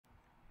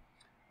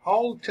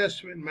Old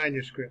Testament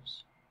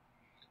manuscripts.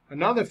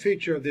 Another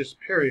feature of this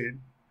period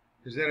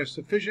is that a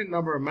sufficient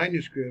number of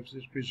manuscripts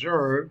is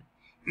preserved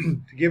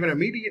to give an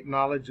immediate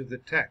knowledge of the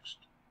text.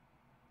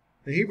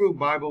 The Hebrew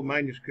Bible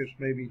manuscripts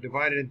may be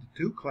divided into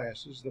two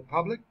classes, the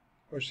public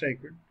or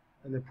sacred,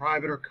 and the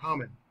private or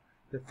common.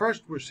 The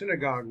first were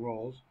synagogue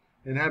rolls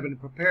and have been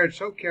prepared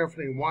so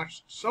carefully and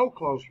watched so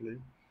closely,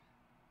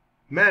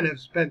 men have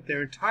spent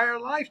their entire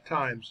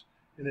lifetimes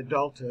in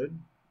adulthood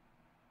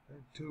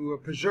to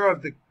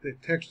preserve the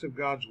text of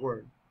God's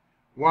Word,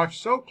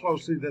 watched so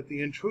closely that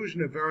the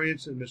intrusion of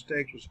variance and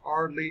mistakes was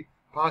hardly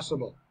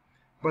possible.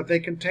 But they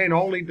contain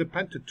only the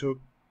Pentateuch,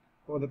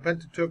 or the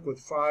Pentateuch with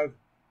 5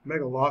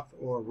 Megilloth,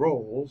 or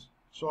rolls,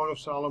 Song of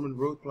Solomon,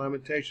 Ruth,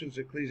 Lamentations,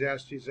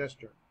 Ecclesiastes,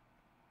 Esther,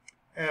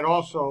 and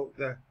also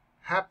the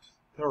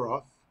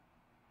haphtaroth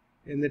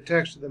in the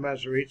text of the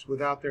Masoretes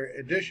without their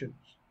additions.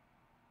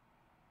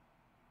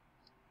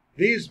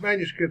 These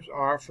manuscripts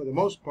are, for the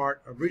most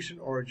part, of recent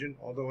origin,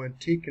 although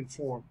antique in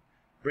form,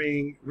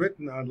 being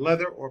written on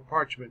leather or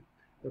parchment.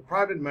 The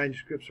private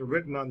manuscripts are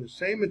written on the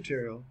same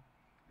material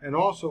and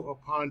also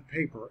upon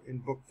paper in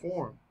book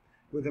form,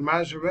 with the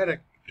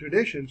Masoretic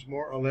traditions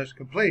more or less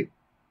complete.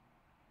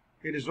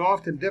 It is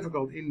often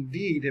difficult,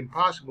 indeed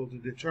impossible, to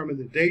determine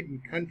the date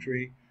and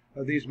country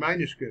of these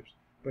manuscripts,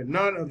 but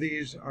none of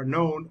these are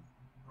known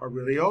are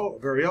really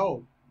old, very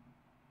old.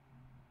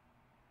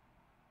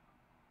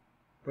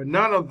 But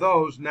none of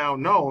those now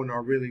known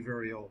are really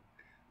very old.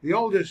 The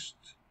oldest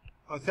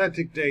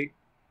authentic date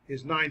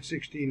is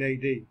 916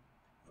 AD,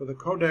 for the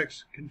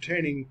codex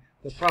containing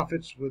the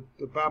prophets with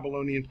the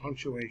Babylonian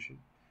punctuation,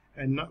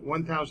 and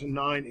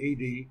 1009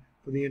 AD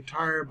for the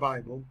entire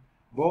Bible,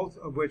 both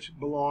of which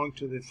belong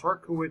to the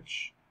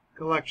Furkowicz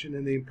collection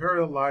in the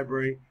Imperial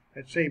Library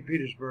at St.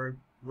 Petersburg,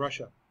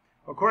 Russia.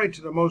 According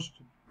to the most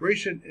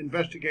recent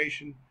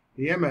investigation,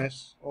 the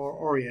MS, or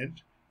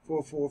Orient,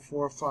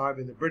 4445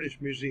 in the British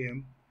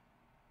Museum,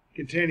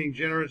 containing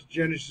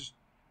Genesis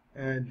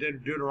and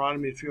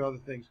Deuteronomy and a few other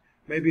things,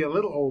 may be a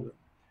little older.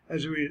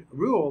 As a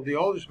rule, the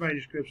oldest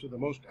manuscripts are the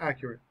most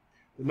accurate.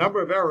 The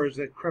number of errors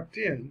that crept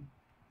in,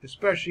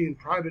 especially in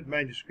private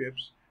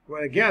manuscripts,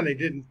 well, again, they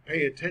didn't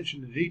pay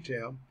attention to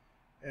detail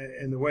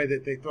in the way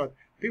that they thought.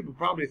 People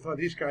probably thought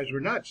these guys were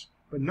nuts.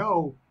 But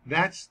no,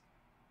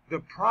 the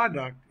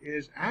product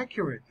is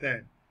accurate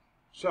then.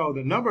 So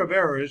the number of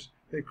errors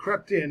that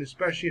crept in,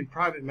 especially in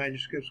private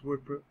manuscripts,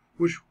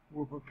 which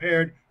were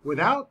prepared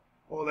without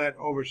all that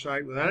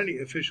oversight, without any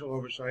official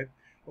oversight,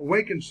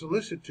 awakened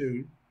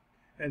solicitude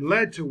and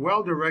led to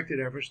well-directed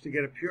efforts to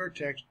get a pure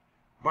text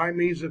by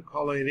means of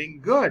collating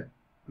good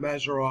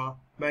Masoretes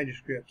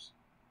manuscripts.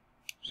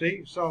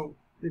 See, so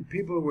the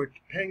people were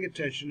paying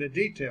attention to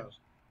details.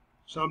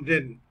 Some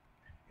didn't.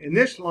 In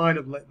this line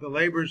of the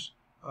labors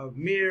of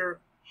Mir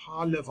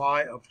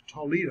ha-Levi of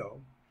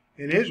Toledo,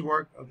 in his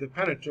work of the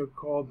Pentateuch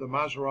called the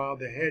Masoretes,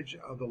 the Hedge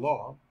of the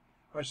Law,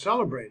 are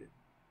celebrated.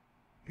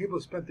 People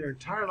spent their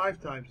entire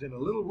lifetimes in a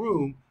little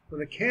room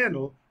with a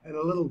candle and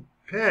a little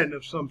pen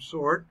of some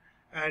sort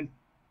and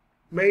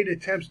made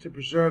attempts to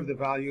preserve the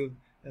value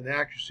and the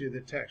accuracy of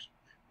the text.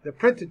 The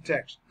printed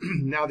text.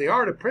 Now, the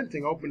art of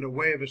printing opened a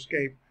way of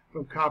escape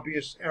from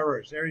copyist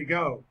errors. There you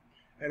go.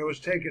 And it was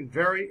taken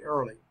very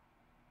early.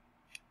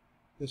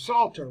 The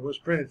Psalter was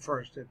printed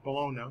first at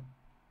Bologna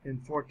in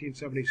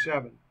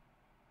 1477.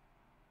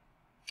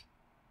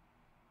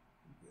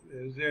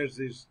 There's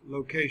this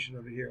location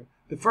over here.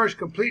 The first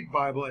complete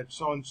Bible at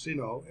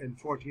Soncino in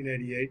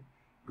 1488.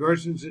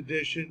 Gerson's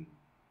edition,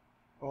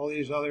 all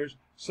these others.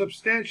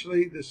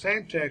 Substantially the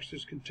same text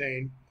is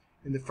contained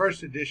in the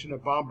first edition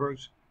of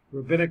Bomberg's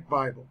Rabbinic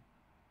Bible,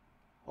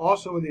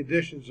 also in the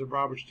editions of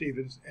Robert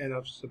Stevens and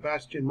of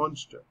Sebastian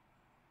Munster.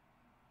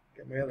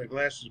 Get my other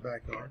glasses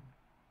back on.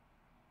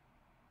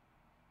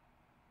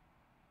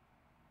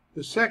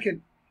 The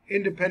second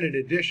independent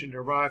edition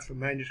derived from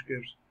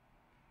manuscripts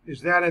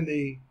is that in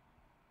the,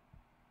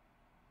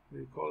 what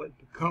do you call it,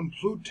 the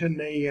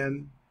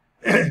Complutensian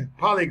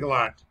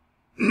Polyglot.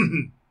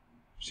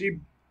 See,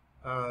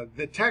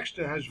 the text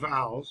has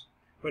vowels,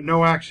 but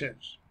no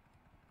accents.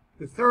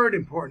 The third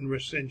important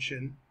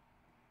recension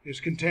is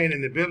contained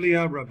in the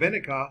Biblia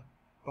Rabbinica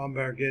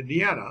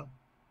Bombergiana.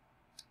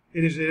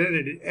 It is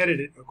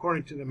edited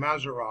according to the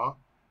Masoretes,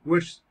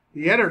 which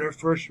the editor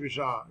first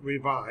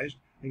revised,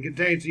 and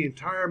contains the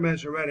entire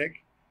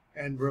Masoretic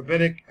and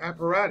Rabbinic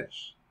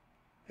apparatus.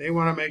 They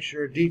want to make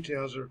sure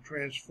details are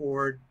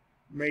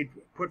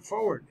put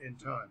forward in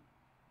time.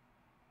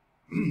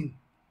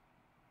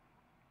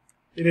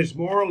 It is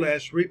more or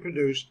less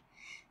reproduced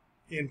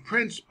in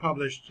prints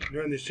published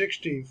during the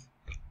 16th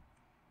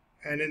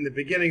and in the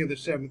beginning of the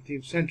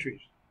 17th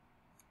centuries.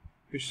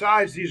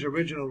 Besides these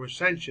original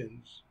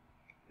recensions,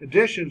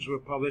 editions were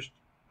published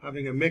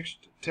having a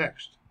mixed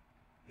text.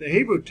 The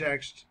Hebrew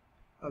text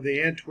of the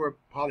Antwerp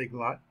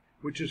Polyglot,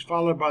 which is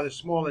followed by the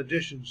small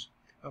editions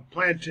of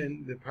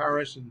Plantin, the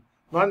Paris and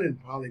London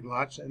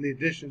Polyglots, and the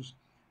editions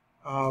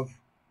of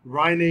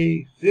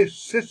Reine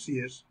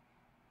Siscius,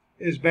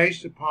 is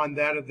based upon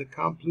that of the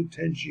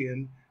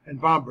Complutensian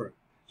and Bomberg.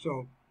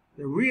 So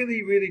They're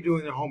really, really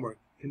doing their homework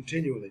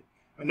continually.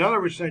 Another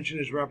recension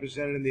is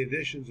represented in the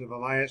editions of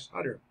Elias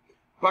Hutter,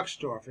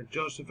 Buxtorf, and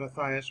Joseph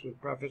Matthias,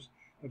 with preface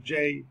of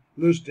J.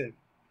 Lustin,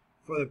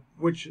 for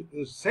which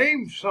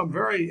some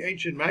very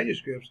ancient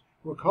manuscripts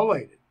were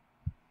collated.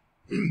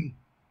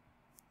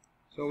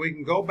 So we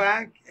can go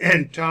back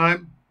in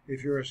time,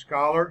 if you're a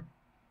scholar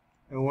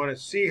and want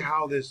to see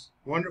how this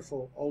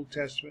wonderful Old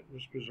Testament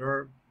was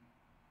preserved.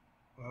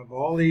 Of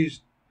all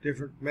these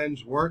different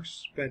men's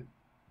works, spent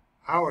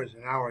hours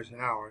and hours and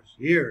hours,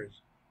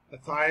 years.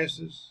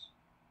 Matthias's,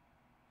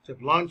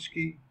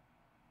 Jablonski,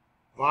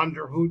 von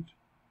der Hout,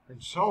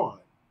 and so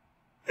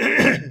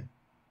on.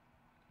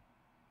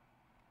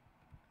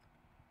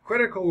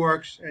 Critical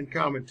works and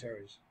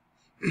commentaries.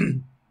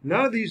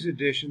 None of these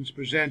editions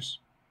presents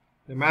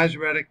the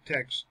Masoretic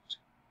text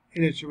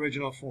in its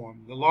original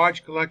form. The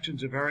large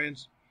collections of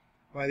variants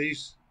by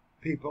these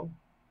people,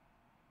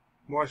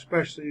 more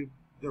especially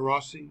de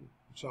Rossi and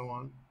so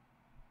on,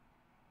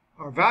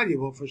 are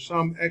valuable for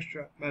some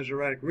extra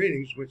Masoretic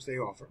readings which they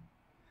offer,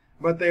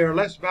 but they are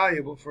less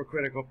valuable for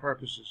critical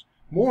purposes.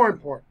 More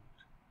important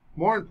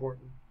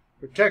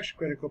for text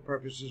critical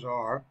purposes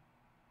are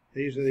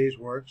these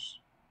works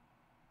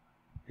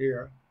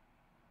here.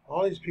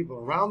 All these people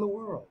around the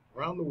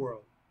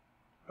world.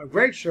 A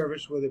great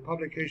service were the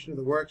publication of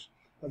the works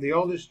of the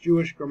oldest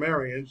Jewish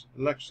grammarians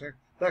and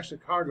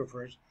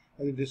lexicographers,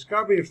 and the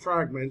discovery of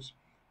fragments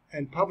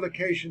and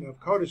publication of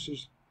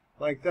codices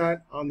like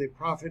that on the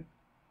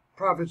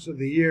prophets of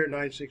the year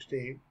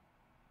 916.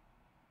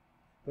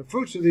 The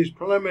fruits of these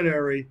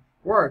preliminary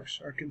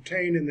works are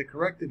contained in the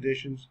correct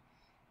editions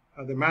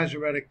of the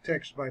Masoretic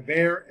text by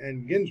Baer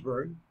and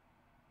Ginsberg.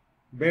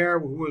 Baer,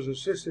 who was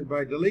assisted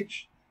by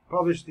Delitzsch,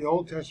 published the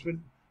Old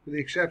Testament with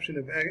the exception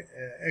of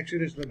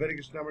Exodus,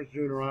 Leviticus, Numbers,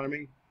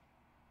 Deuteronomy,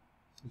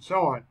 and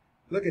so on.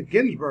 Look at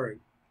Ginsberg.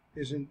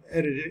 His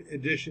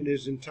edition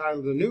is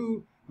entitled The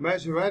New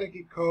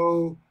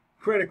Masoretico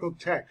Critical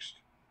Text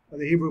of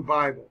the Hebrew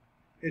Bible.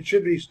 It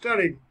should be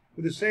studied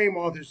with the same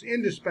author's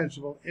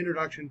indispensable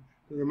introduction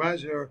to the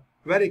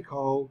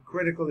Masoretico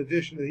Critical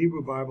Edition of the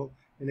Hebrew Bible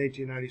in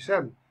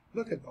 1897.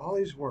 Look at all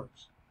these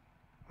works,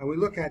 and we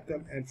look at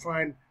them and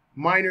find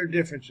minor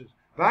differences.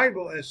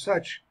 Valuable as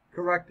such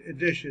correct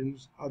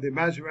editions of the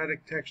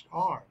Masoretic text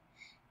are,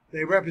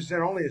 they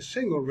represent only a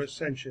single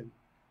recension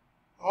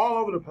all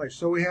over the place.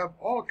 So we have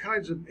all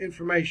kinds of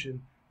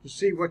information to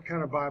see what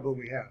kind of Bible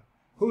we have.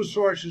 Whose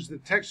source is the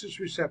Textus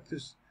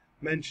Receptus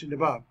mentioned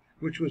above,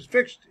 which was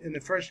fixed in the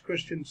first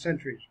Christian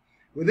centuries.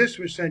 With this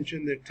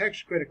recension, the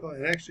text critical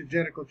and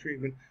exegetical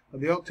treatment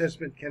of the Old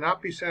Testament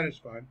cannot be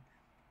satisfied.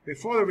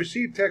 Before the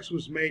received text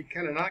was made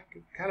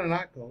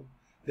canonical,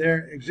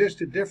 there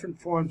existed different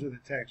forms of the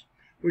text,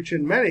 which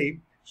in many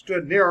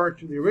stood nearer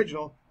to the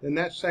original than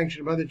that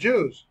sanctioned by the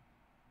Jews.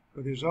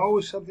 But there's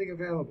always something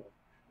available.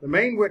 The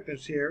main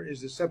witness here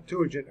is the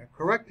Septuagint, a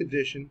correct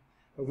edition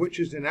of which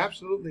is an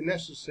absolutely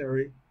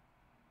necessary,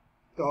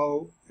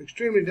 though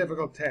extremely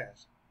difficult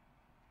task.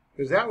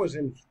 Because that was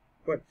in,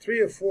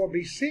 3 or 4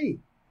 BC.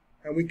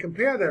 And we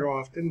compare that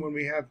often when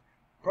we have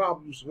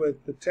problems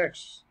with the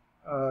texts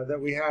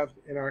that we have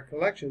in our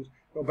collections.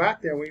 Go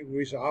back there and we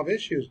resolve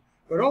issues.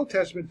 But Old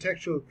Testament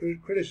textual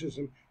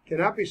criticism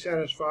cannot be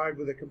satisfied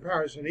with a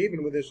comparison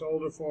even with this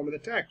older form of the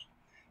text.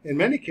 In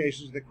many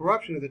cases, the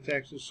corruption of the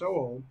text is so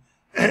old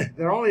that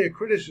only a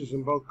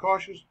criticism, both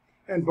cautious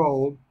and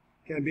bold,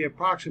 can be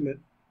approximate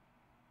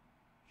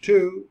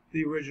to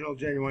the original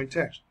genuine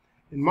text.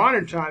 In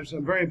modern times,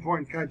 some very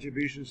important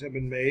contributions have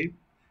been made,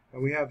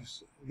 and we have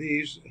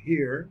these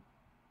here.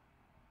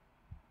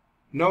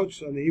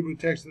 Notes on the Hebrew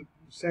text of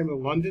Samuel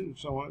London and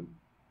so on.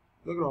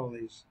 Look at all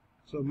these.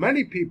 So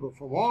many people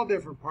from all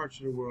different parts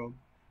of the world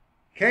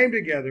came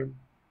together,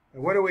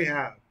 and what do we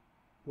have?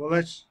 Well,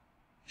 let's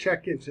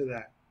check into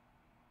that.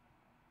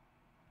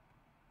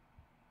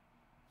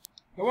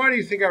 Now, why do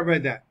you think I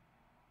read that?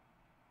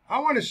 I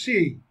want to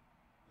see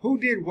who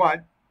did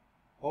what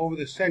over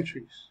the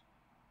centuries.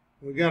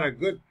 We got a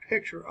good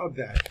picture of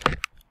that.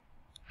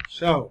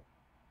 So,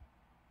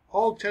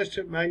 Old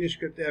Testament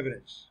manuscript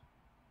evidence.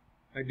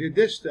 I did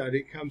this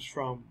study, comes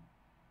from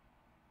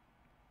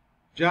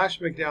Josh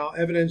McDowell,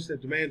 Evidence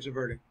That Demands a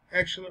Verdict.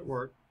 Excellent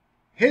work.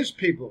 His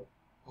people,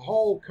 a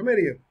whole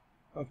committee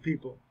of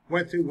people,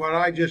 went through what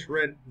I just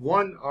read,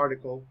 one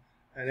article,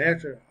 and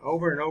after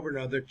over and over and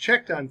over,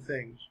 checked on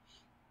things.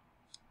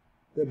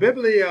 The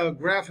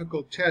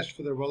bibliographical test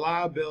for the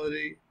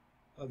reliability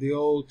of the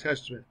Old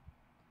Testament.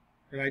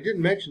 And I did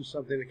mention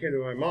something that came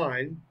to my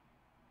mind,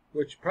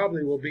 which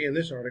probably will be in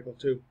this article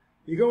too.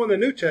 You go in the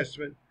New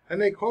Testament,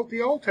 and they quote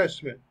the Old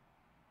Testament.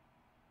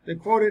 They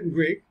quote it in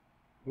Greek.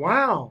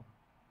 Wow!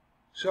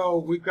 So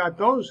we've got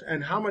those,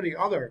 and how many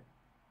other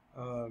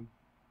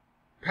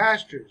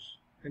pastors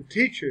and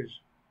teachers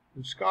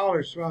and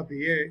scholars throughout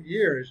the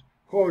years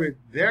quoted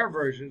their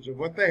versions of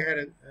what they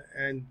had,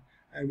 and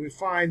we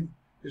find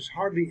there's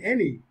hardly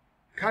any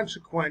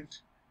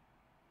consequent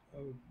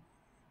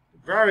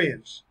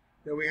variance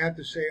that we have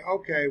to say,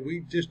 okay,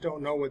 we just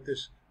don't know what the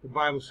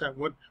Bible said,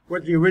 what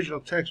the original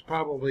text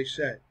probably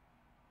said.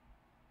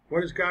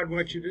 What does God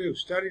want you to do?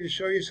 Study to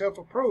show yourself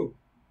approved.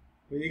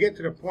 When you get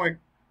to the point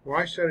where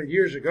I studied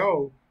years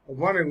ago of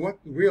wondering what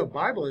the real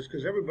Bible is,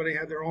 because everybody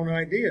had their own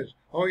ideas.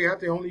 Oh, you have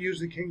to only use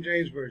the King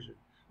James Version.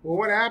 Well,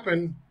 what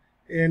happened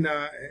in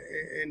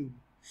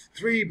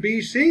 3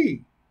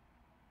 BC?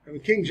 I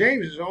mean, King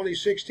James is only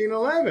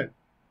 1611,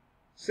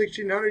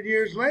 1600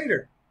 years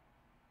later.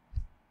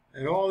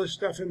 And all this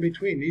stuff in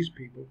between, these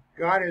people,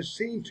 God has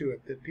seen to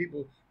it that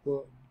people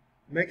will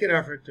make an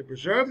effort to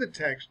preserve the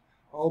text,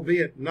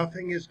 albeit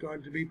nothing is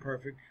going to be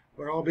perfect,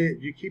 but albeit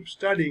you keep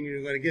studying,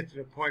 you're going to get to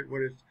the point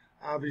where it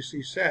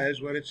obviously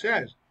says what it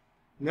says.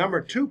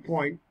 Number 2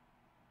 point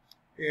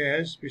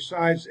is,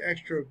 besides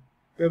extra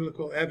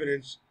biblical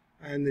evidence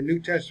and the New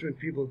Testament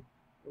people,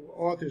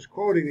 authors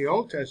quoting the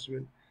Old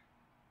Testament,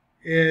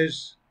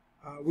 is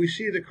we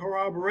see the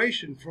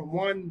corroboration from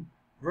one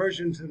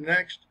version to the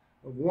next,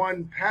 of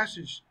one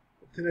passage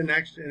to the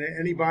next. In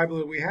any Bible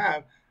that we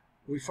have,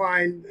 we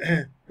find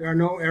there are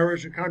no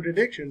errors or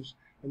contradictions,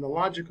 and the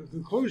logical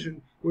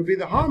conclusion would be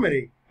the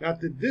harmony,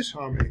 not the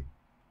disharmony.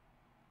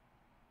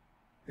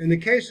 In the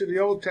case of the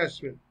Old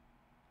Testament,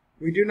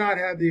 we do not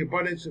have the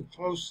abundance of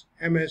close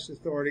MS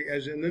authority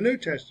as in the New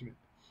Testament,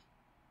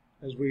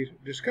 as we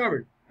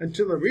discovered.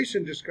 Until the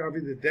recent discovery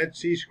of the Dead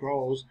Sea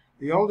Scrolls,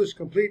 the oldest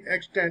complete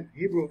extant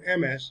Hebrew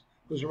MS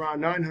was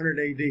around 900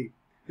 AD.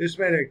 This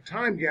made a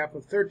time gap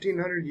of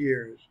 1,300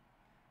 years.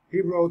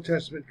 Hebrew Old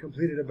Testament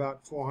completed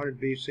about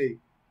 400 BC.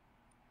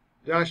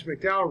 Josh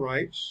McDowell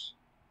writes,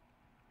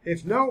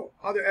 if no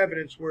other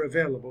evidence were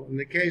available in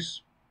the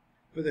case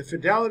for the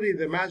fidelity of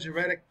the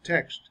Masoretic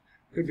text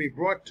could be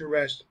brought to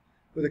rest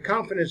with a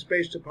confidence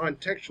based upon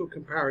textual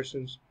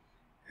comparisons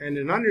and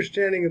an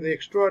understanding of the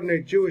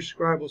extraordinary Jewish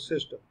scribal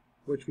system,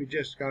 which we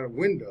just got a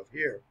wind of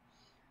here.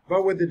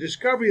 But with the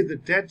discovery of the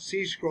Dead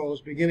Sea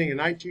Scrolls beginning in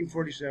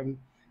 1947,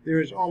 there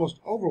is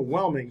almost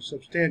overwhelming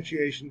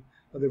substantiation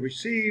of the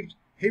received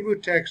Hebrew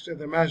text of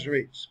the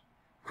Masoretes.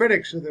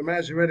 Critics of the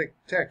Masoretic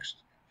text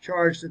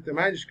charged that the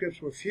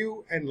manuscripts were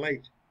few and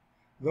late,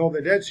 though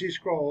the Dead Sea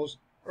Scrolls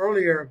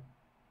earlier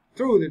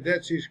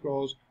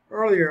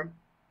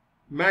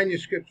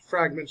manuscript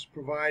fragments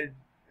provide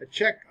a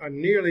check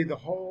on nearly the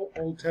whole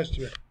Old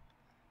Testament.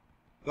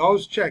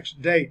 Those checks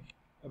date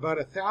about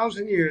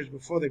 1,000 years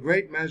before the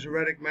great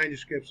Masoretic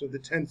manuscripts of the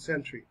 10th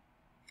century.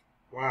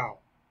 Wow.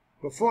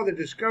 Before the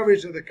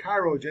discoveries of the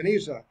Cairo,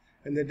 Geniza,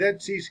 and the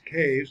Dead Sea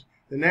caves,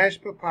 the Nash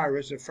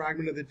Papyrus, a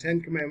fragment of the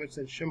Ten Commandments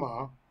and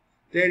Shema,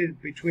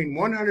 dated between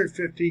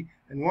 150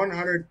 and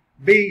 100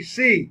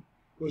 BC,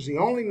 was the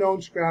only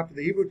known scrap of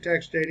the Hebrew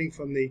text dating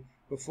from the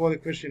before the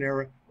Christian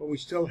era, but we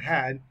still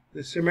had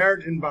the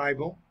Samaritan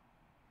Bible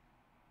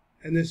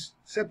and the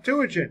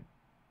Septuagint,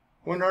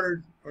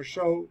 100 or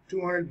so,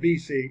 200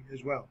 BC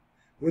as well.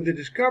 With the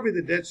discovery of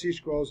the Dead Sea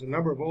Scrolls, a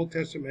number of Old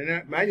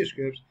Testament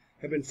manuscripts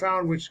have been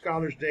found which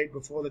scholars date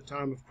before the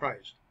time of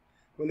Christ.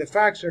 When the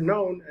facts are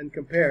known and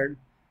compared,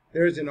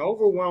 there is an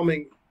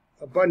overwhelming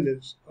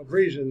abundance of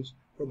reasons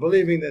for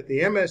believing that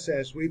the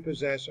MSS we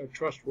possess are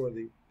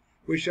trustworthy.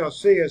 We shall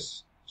see,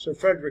 as Sir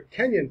Frederick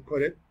Kenyon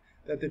put it,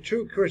 that the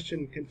true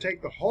Christian can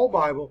take the whole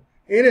Bible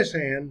in his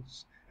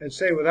hands and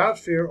say without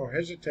fear or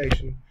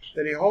hesitation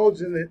that he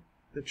holds in it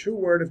the true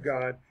Word of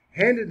God,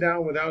 handed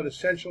down without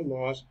essential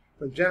loss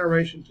from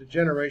generation to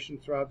generation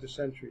throughout the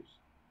centuries.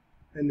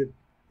 In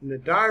the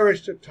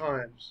direst of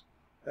times,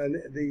 and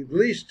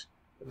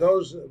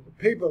those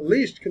people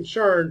least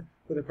concerned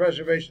with the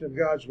preservation of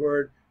God's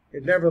Word,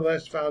 it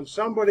nevertheless found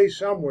somebody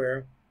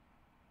somewhere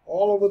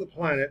all over the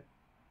planet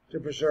to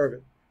preserve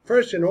it.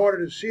 First, in order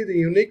to see the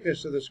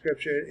uniqueness of the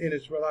Scripture in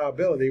its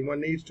reliability,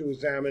 one needs to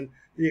examine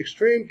the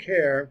extreme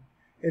care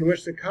in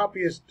which the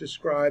copyists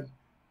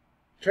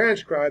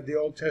transcribed the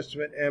Old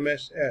Testament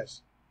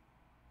MSS.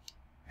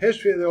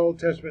 History of the Old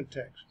Testament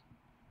text.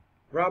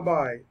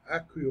 Rabbi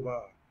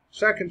Akiba,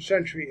 2nd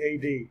century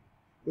AD,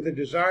 with a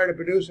desire to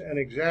produce an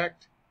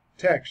exact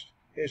text,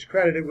 is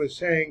credited with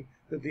saying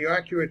that the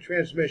accurate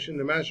transmission,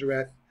 the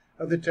Masoret,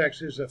 of the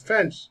text is a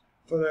fence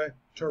for the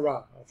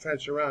Torah, a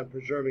fence around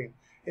preserving it.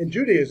 In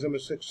Judaism, a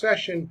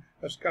succession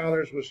of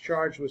scholars was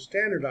charged with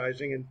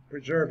standardizing and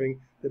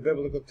preserving the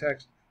biblical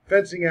text,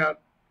 fencing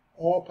out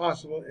all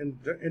possible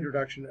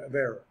introduction of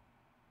error.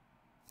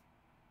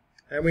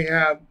 And we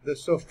have the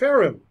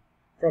Sopherim,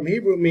 from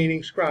Hebrew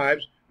meaning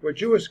scribes, were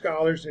Jewish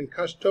scholars and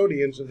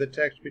custodians of the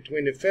text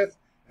between the 5th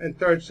and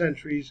 3rd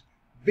centuries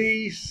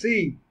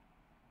BC.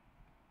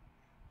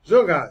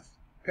 Zugath,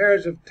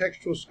 pairs of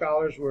textual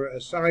scholars were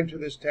assigned to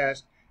this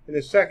task in the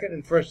 2nd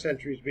and 1st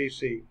centuries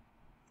BC.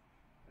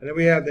 And then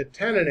we have the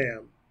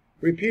Tananam.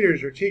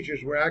 Repeaters or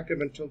teachers were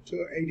active until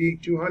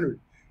AD 200.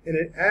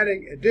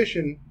 In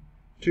addition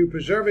to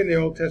preserving the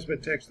Old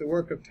Testament text, the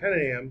work of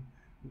Tananam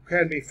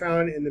can be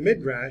found in the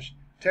Midrash,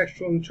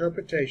 textual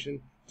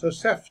interpretation,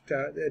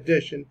 Tosefta, the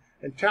addition,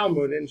 and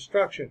Talmud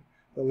instruction,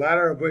 the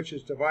latter of which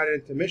is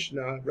divided into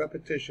Mishnah,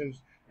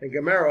 repetitions, and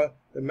Gemara,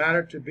 the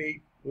matter to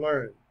be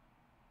learned.